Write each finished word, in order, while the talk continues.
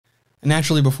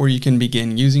Naturally, before you can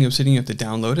begin using Obsidian, you have to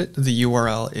download it. The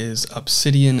URL is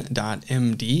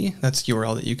obsidian.md. That's the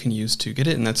URL that you can use to get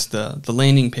it, and that's the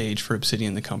landing page for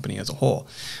Obsidian, the company as a whole.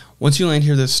 Once you land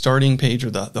here, the starting page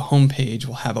or the home page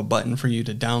will have a button for you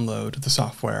to download the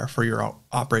software for your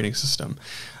operating system.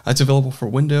 It's available for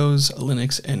Windows,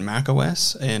 Linux, and Mac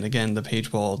OS. And again, the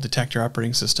page will detect your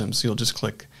operating system, so you'll just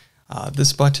click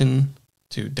this button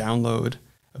to download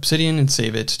Obsidian and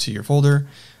save it to your folder.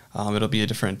 It'll be a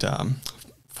different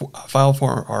file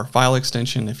form or file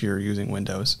extension if you're using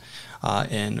Windows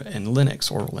and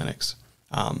Linux or Linux.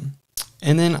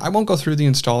 And then I won't go through the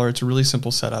installer. It's a really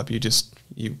simple setup. You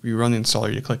run the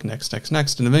installer, you click next, next,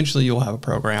 next, and eventually you'll have a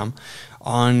program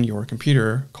on your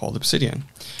computer called Obsidian.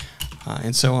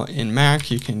 And so in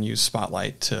Mac, you can use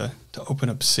Spotlight to open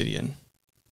Obsidian.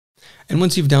 And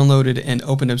once you've downloaded and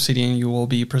opened Obsidian, you will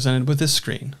be presented with this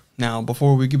screen. Now,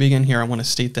 before we begin here, I want to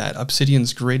state that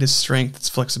Obsidian's greatest strength, its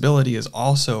flexibility, is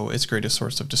also its greatest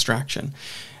source of distraction.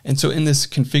 And so in this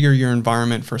configure your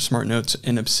environment for Smart Notes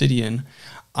in Obsidian,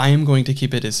 I am going to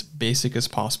keep it as basic as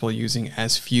possible using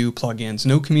as few plugins,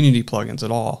 no community plugins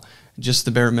at all, just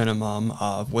the bare minimum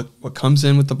of what comes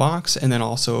in with the box, and then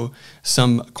also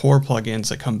some core plugins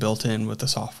that come built in with the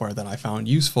software that I found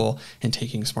useful in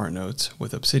taking Smart Notes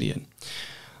with Obsidian.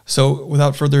 So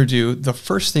without further ado, the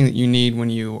first thing that you need when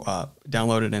you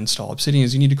download and install Obsidian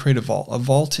is you need to create a vault. A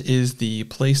vault is the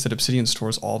place that Obsidian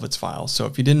stores all of its files. So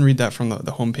if you didn't read that from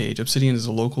the home page, Obsidian is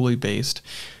a locally based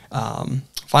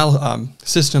file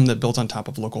system that built on top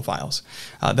of local files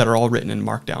that are all written in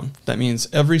Markdown. That means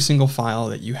every single file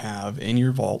that you have in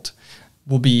your vault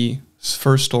will be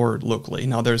first stored locally.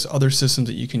 Now there's other systems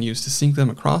that you can use to sync them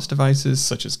across devices,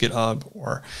 such as GitHub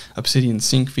or Obsidian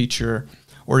Sync feature,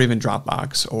 or even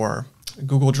Dropbox or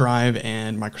Google Drive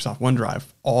and Microsoft OneDrive.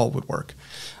 All would work.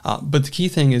 But the key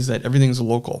thing is that everything's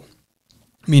local,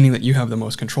 meaning that you have the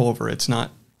most control over it. It's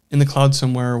not in the cloud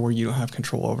somewhere where you don't have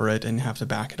control over it and have to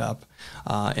back it up.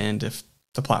 And if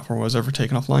the platform was ever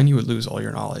taken offline, you would lose all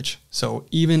your knowledge. So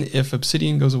even if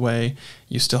Obsidian goes away,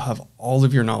 you still have all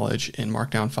of your knowledge in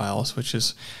Markdown files, which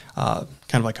is kind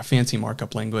of like a fancy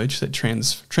markup language that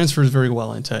transfers very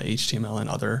well into HTML and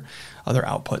other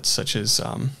outputs, such as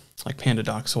like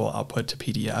PandaDocs will output to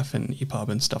PDF and EPUB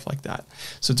and stuff like that.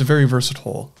 So it's a very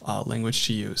versatile language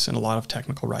to use, and a lot of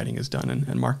technical writing is done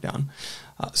in Markdown.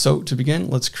 So to begin,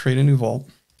 let's create a new vault.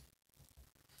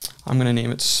 I'm going to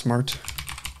name it Smart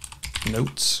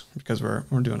Notes because we're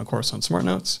doing a course on Smart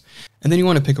Notes. And then you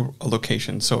want to pick a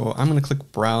location. So I'm going to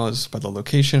click Browse by the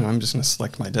location. I'm just going to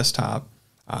select my desktop.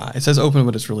 It says open,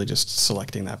 but it's really just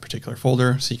selecting that particular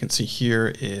folder. So you can see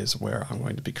here is where I'm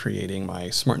going to be creating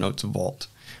my Smart Notes vault,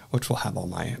 which will have all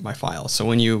my files. So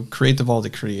when you create the vault,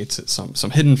 it creates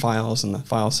some hidden files in the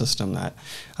file system that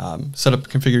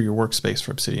configure your workspace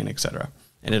for Obsidian, etc.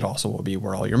 And it also will be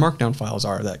where all your Markdown files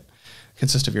are that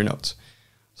consist of your notes.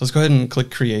 So let's go ahead and click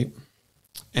Create.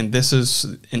 And this is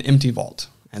an empty vault.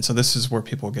 And so this is where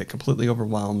people get completely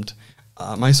overwhelmed,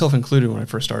 myself included when I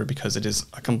first started, because it is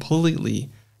a completely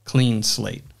clean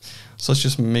slate. So let's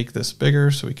just make this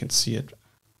bigger so we can see it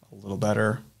a little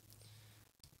better.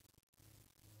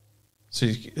 So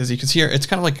as you can see here, it's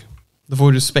kind of like the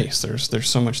void of space. There's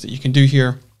so much that you can do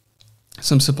here.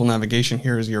 Some simple navigation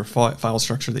here is your file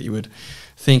structure that you would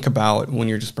think about when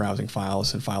you're just browsing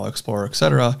files in File Explorer,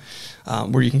 etc.,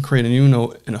 where you can create a new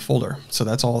note in a folder. So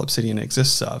that's all Obsidian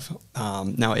exists of.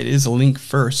 Now it is a link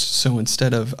first, so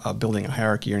instead of building a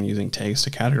hierarchy and using tags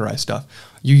to categorize stuff,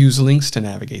 you use links to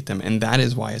navigate them, and that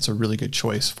is why it's a really good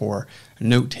choice for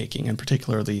note-taking, and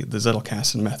particularly the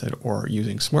Zettelkasten method or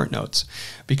using Smart Notes,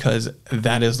 because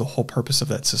that is the whole purpose of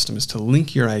that system, is to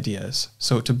link your ideas.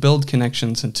 So to build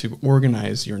connections and to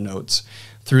organize your notes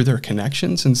through their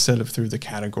connections instead of through the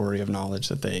category of knowledge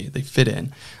that they fit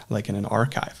in, like in an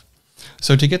archive.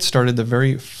 So to get started, the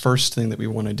very first thing that we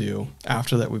want to do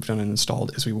after that we've done and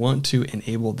installed is we want to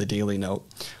enable the daily note.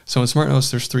 So in Smart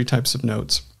Notes, there's 3 types of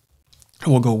notes.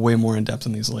 And we'll go way more in depth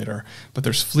on these later, but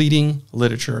there's fleeting,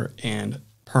 literature, and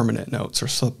permanent notes or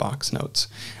slipbox notes.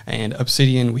 And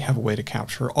Obsidian, we have a way to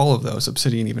capture all of those.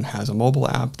 Obsidian even has a mobile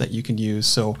app that you can use,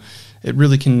 so it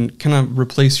really can kind of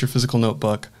replace your physical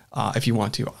notebook if you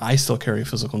want to. I still carry a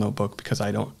physical notebook because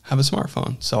I don't have a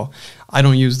smartphone, so I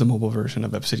don't use the mobile version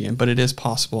of Obsidian, but it is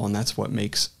possible, and that's what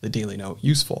makes the daily note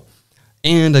useful.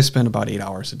 And I spend about 8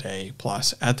 hours a day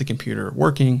plus at the computer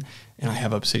working, and I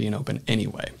have Obsidian open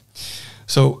anyway.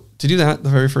 So to do that, the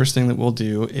very first thing that we'll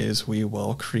do is we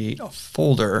will create a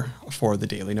folder for the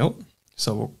daily note.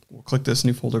 So we'll click this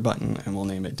new folder button and we'll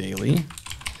name it Daily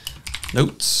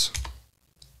Notes.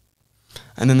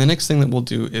 And then the next thing that we'll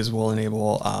do is we'll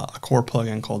enable a core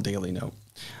plugin called Daily Note.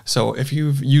 So if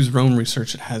you've used Roam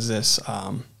Research, it has this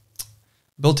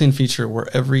built-in feature where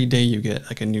every day you get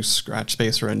like a new scratch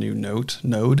space or a new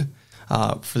node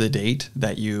for the date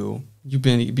that you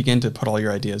begin to put all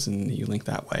your ideas and you link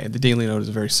that way. The daily note is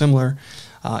very similar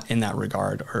in that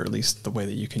regard, or at least the way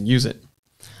that you can use it.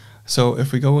 So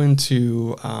if we go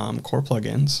into core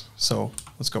plugins, so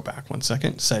let's go back one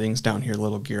second, settings down here,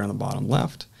 little gear on the bottom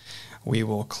left, we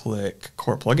will click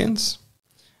core plugins.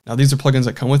 Now these are plugins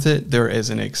that come with it. There is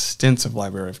an extensive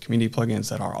library of community plugins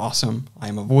that are awesome. I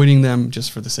am avoiding them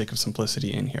just for the sake of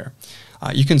simplicity in here.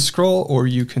 You can scroll or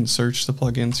you can search the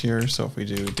plugins here. So if we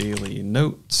do daily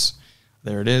notes,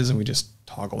 there it is, and we just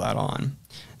toggle that on.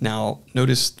 Now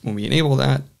notice when we enable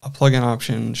that, a plugin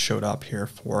option showed up here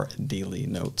for daily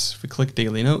notes. If we click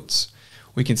daily notes,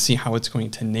 we can see how it's going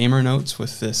to name our notes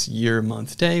with this year,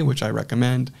 month, day, which I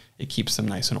recommend. It keeps them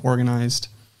nice and organized.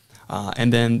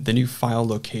 And then the new file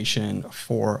location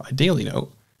for a daily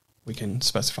note, we can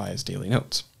specify as daily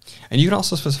notes. And you can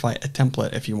also specify a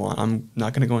template if you want. I'm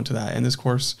not going to go into that in this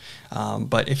course,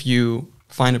 but if you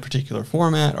find a particular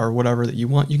format or whatever that you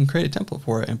want, you can create a template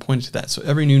for it and point it to that. So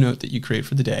every new note that you create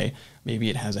for the day, maybe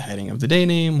it has a heading of the day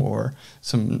name or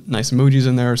some nice emojis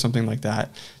in there or something like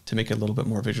that to make it a little bit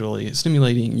more visually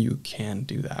stimulating, you can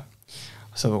do that.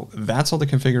 So that's all the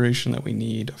configuration that we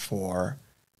need for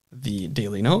the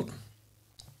daily note.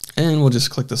 And we'll just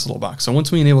click this little box. So once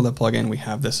we enable that plugin, we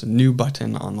have this new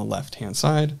button on the left-hand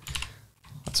side.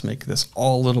 Let's make this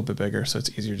all a little bit bigger so it's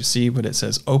easier to see, but it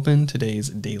says open today's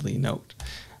daily note.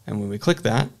 And when we click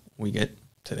that, we get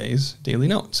today's daily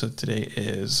note. So today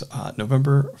is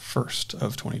November 1st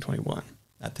of 2021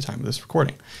 at the time of this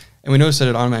recording. And we notice that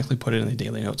it automatically put it in the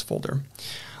daily notes folder.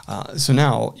 So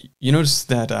now you notice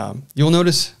that you'll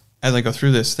notice as I go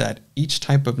through this that each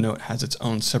type of note has its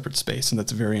own separate space, and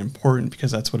that's very important because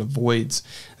that's what avoids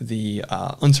the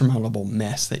unsurmountable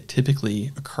mess that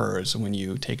typically occurs when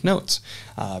you take notes,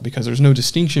 because there's no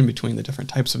distinction between the different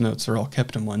types of notes. They're all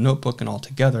kept in one notebook and all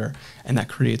together, and that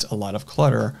creates a lot of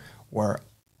clutter where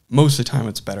most of the time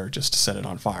it's better just to set it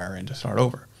on fire and to start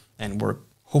over, and we're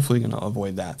hopefully going to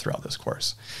avoid that throughout this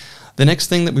course. The next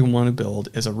thing that we want to build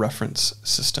is a reference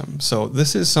system. So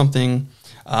this is something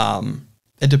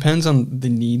it depends on the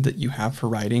need that you have for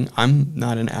writing. I'm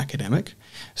not an academic,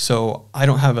 so I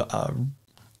don't have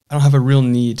a real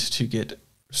need to get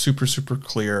super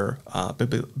clear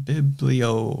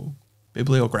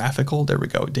bibliographical, there we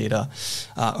go, data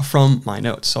from my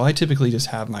notes. So I typically just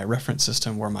have my reference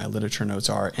system where my literature notes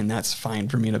are, and that's fine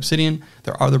for me in Obsidian.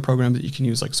 There are other programs that you can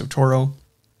use like Zotero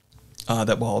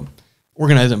that will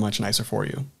organize it much nicer for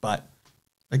you. But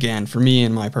again, for me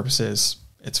and my purposes,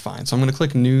 it's fine. So I'm going to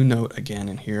click new note again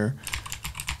in here,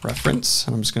 reference,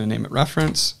 and I'm just going to name it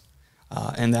reference.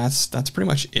 And that's pretty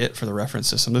much it for the reference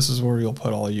system. This is where you'll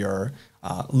put all your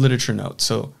literature notes.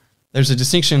 So there's a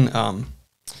distinction.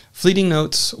 Fleeting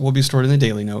notes will be stored in the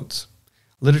daily notes.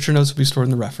 Literature notes will be stored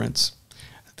in the reference.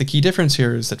 The key difference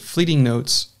here is that fleeting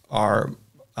notes are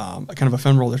kind of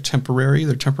ephemeral. They're temporary.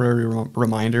 They're temporary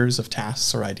reminders of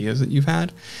tasks or ideas that you've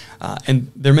had.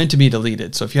 And they're meant to be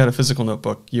deleted. So if you had a physical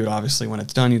notebook, you would obviously, when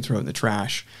it's done, you'd throw it in the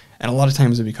trash. And a lot of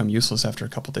times they become useless after a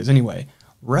couple of days anyway.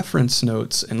 Reference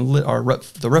notes and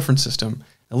the reference system,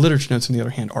 and literature notes, on the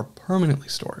other hand, are permanently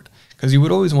stored, because you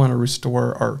would always want to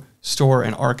restore or store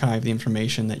and archive the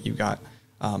information that you got,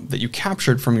 that you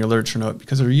captured from your literature note,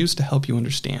 because they're used to help you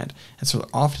understand. And so they're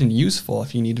often useful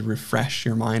if you need to refresh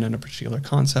your mind on a particular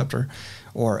concept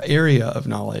or area of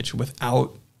knowledge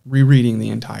without rereading the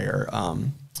entire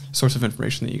source of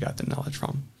information that you got the knowledge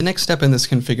from. The next step in this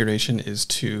configuration is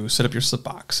to set up your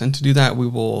slipbox. And to do that, we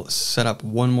will set up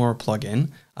one more plugin.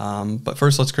 But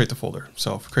first, let's create the folder.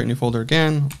 So if we create a new folder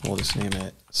again, we'll just name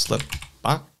it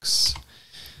slipbox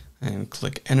and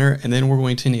click enter. And then we're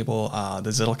going to enable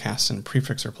the Zettelkasten and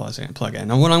prefixer plugin.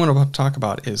 Now, what I'm going to talk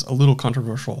about is a little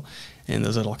controversial in the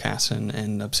Zettelkasten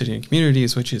and Obsidian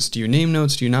communities, which is, do you name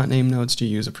notes? Do you not name notes? Do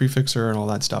you use a prefixer and all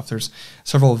that stuff? There's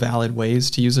several valid ways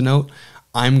to use a note.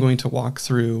 I'm going to walk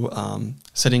through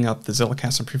setting up the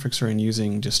Zettelkasten prefixer and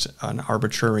using just an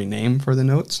arbitrary name for the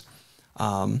notes.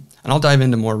 And I'll dive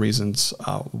into more reasons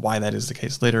why that is the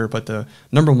case later, but the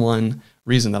number one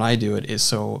reason that I do it is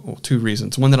two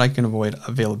reasons. One, that I can avoid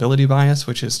availability bias,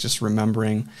 which is just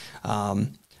remembering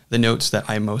the notes that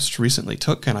I most recently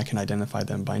took, and I can identify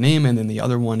them by name. And then the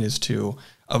other one is to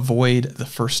avoid the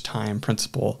first time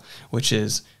principle, which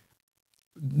is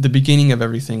the beginning of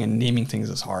everything, and naming things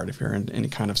is hard. If you're in any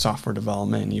kind of software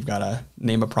development and you've got to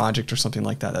name a project or something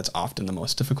like that, that's often the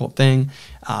most difficult thing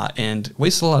and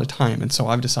wastes a lot of time. And so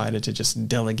I've decided to just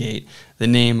delegate the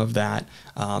name of that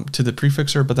to the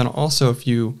prefixer. But then also, if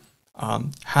you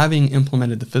Having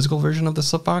implemented the physical version of the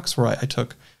Slipbox, where I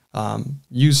took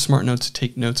used SmartNotes to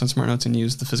take notes on SmartNotes and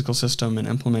use the physical system and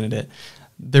implemented it,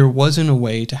 there wasn't a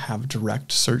way to have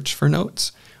direct search for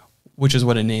notes, which is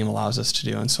what a name allows us to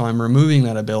do. And so I'm removing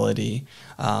that ability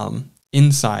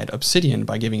inside Obsidian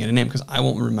by giving it a name, because I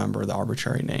won't remember the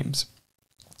arbitrary names.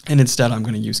 And instead, I'm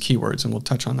going to use keywords, and we'll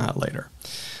touch on that later.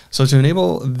 So to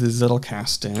enable the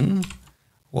Zettelkasten,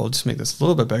 we'll just make this a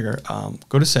little bit bigger.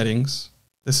 Go to Settings.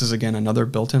 This is, again, another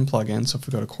built-in plugin. So if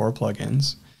we go to Core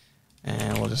Plugins,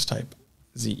 and we'll just type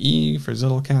ZE for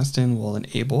Zettelkasten, we'll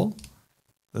enable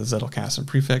the Zettelkasten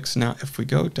prefix. Now, if we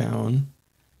go down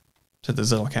to the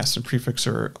Zettelkasten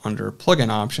prefixer under plugin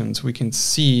options, we can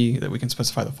see that we can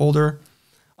specify the folder.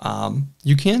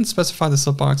 You can specify the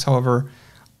Slipbox. However,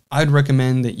 I'd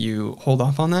recommend that you hold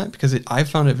off on that, because I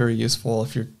found it very useful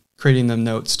if you're creating the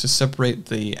notes to separate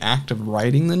the act of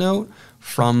writing the note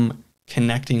from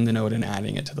connecting the note and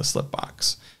adding it to the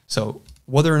Slipbox. So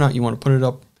whether or not you want to put it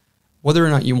up, whether or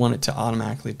not you want it to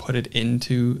automatically put it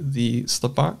into the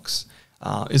Slipbox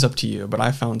is up to you, but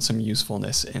I found some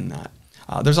usefulness in that.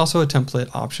 There's also a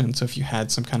template option, so if you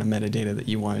had some kind of metadata that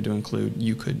you wanted to include,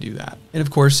 you could do that. And of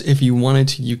course, if you wanted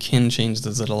to, you can change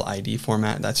the Zettel ID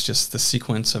format. That's just the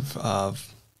sequence of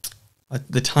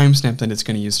the timestamp that it's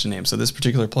going to use to name. So this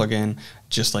particular plugin,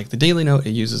 just like the daily note,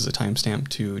 it uses a timestamp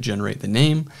to generate the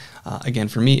name. Again,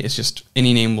 for me, it's just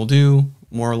any name will do,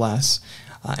 more or less,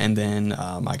 and then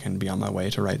I can be on my way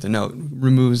to write the note.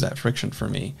 Removes that friction for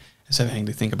me, instead of having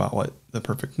to think about what the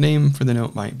perfect name for the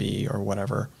note might be, or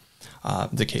whatever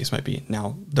the case might be.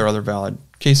 Now, there are other valid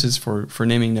cases for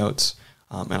naming notes,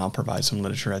 and I'll provide some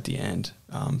literature at the end,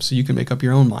 so you can make up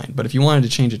your own mind. But if you wanted to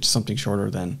change it to something shorter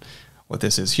than what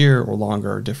this is here, or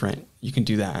longer or different, you can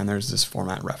do that, and there's this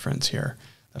format reference here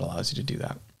that allows you to do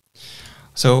that.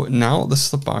 So now the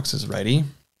Slipbox is ready,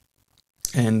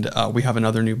 and we have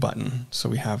another new button. So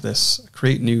we have this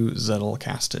Create New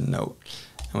Zettelkasten Note.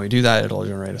 And when we do that, it'll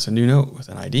generate us a new note with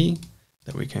an ID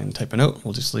that we can type a note.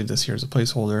 We'll just leave this here as a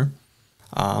placeholder.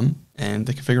 And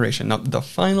the configuration. Now, the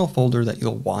final folder that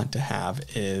you'll want to have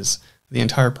is the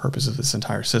entire purpose of this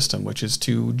entire system, which is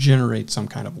to generate some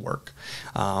kind of work.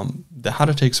 The How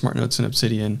to Take Smart Notes in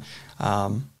Obsidian,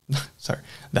 the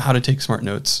How to Take Smart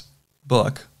Notes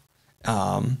book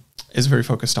is very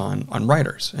focused on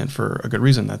writers, and for a good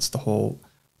reason. That's the whole.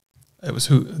 It was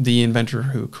the inventor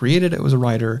who created it was a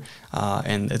writer,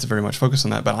 and it's very much focused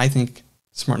on that. But I think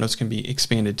Smart Notes can be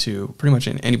expanded to pretty much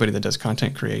anybody that does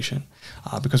content creation,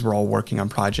 because we're all working on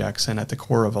projects, and at the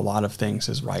core of a lot of things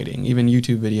is writing. Even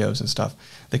YouTube videos and stuff,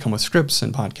 they come with scripts,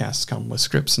 and podcasts come with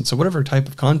scripts. And so whatever type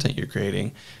of content you're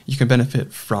creating, you can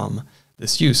benefit from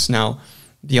this use. Now,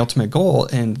 the ultimate goal,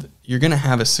 and you're going to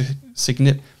have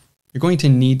you're going to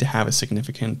need to have a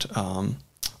significant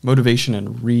motivation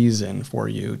and reason for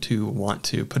you to want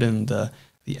to put in the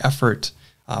effort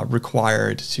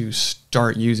required to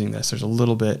start using this. There's a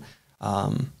little bit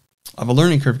of a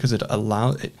learning curve, because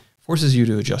it forces you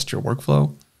to adjust your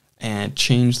workflow and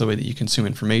change the way that you consume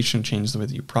information, change the way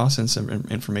that you process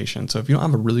information. So if you don't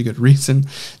have a really good reason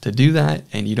to do that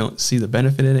and you don't see the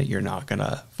benefit in it, you're not going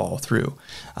to follow through.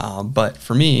 But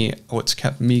for me, what's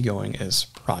kept me going is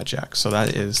projects. So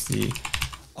that is the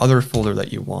other folder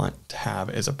that you want to have,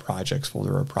 is a projects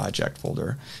folder or project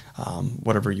folder,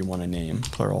 whatever you want to name,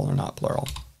 plural or not plural.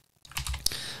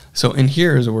 So in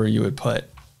here is where you would put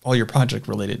all your project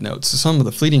related notes. So some of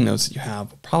the fleeting notes that you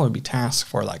have will probably be tasks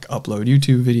for, like upload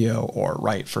YouTube video, or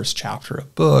write first chapter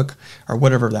of book, or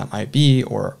whatever that might be,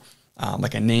 or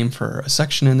like a name for a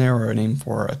section in there, or a name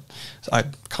for a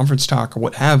conference talk, or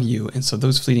what have you. And so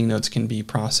those fleeting notes can be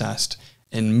processed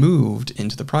and moved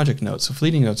into the project notes. So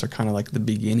fleeting notes are kind of like the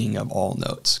beginning of all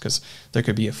notes, because there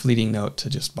could be a fleeting note to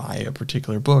just buy a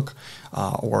particular book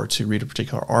or to read a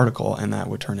particular article, and that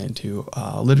would turn into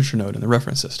a literature note in the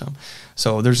reference system.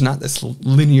 So there's not this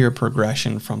linear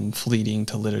progression from fleeting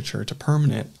to literature to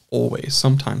permanent always.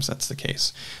 Sometimes that's the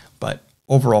case, but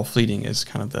overall fleeting is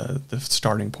kind of the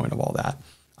starting point of all that.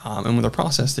 And when they're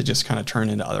processed, they just kind of turn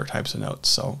into other types of notes.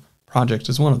 So project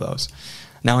is one of those.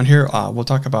 Now in here, we'll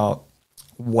talk about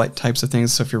what types of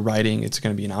things. So if you're writing, it's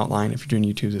going to be an outline. If you're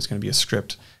doing YouTube, it's going to be a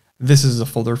script. This is a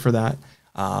folder for that.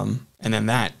 And then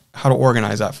how to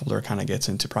organize that folder kind of gets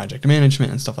into project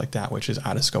management and stuff like that, which is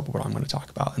out of scope of what I'm going to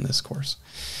talk about in this course.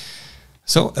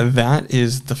 So that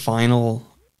is the final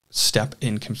step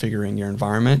in configuring your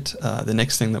environment. The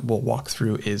next thing that we'll walk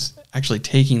through is actually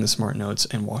taking the Smart Notes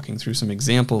and walking through some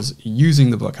examples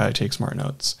using the book How to Take Smart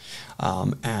Notes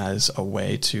as a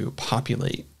way to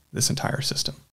populate this entire system.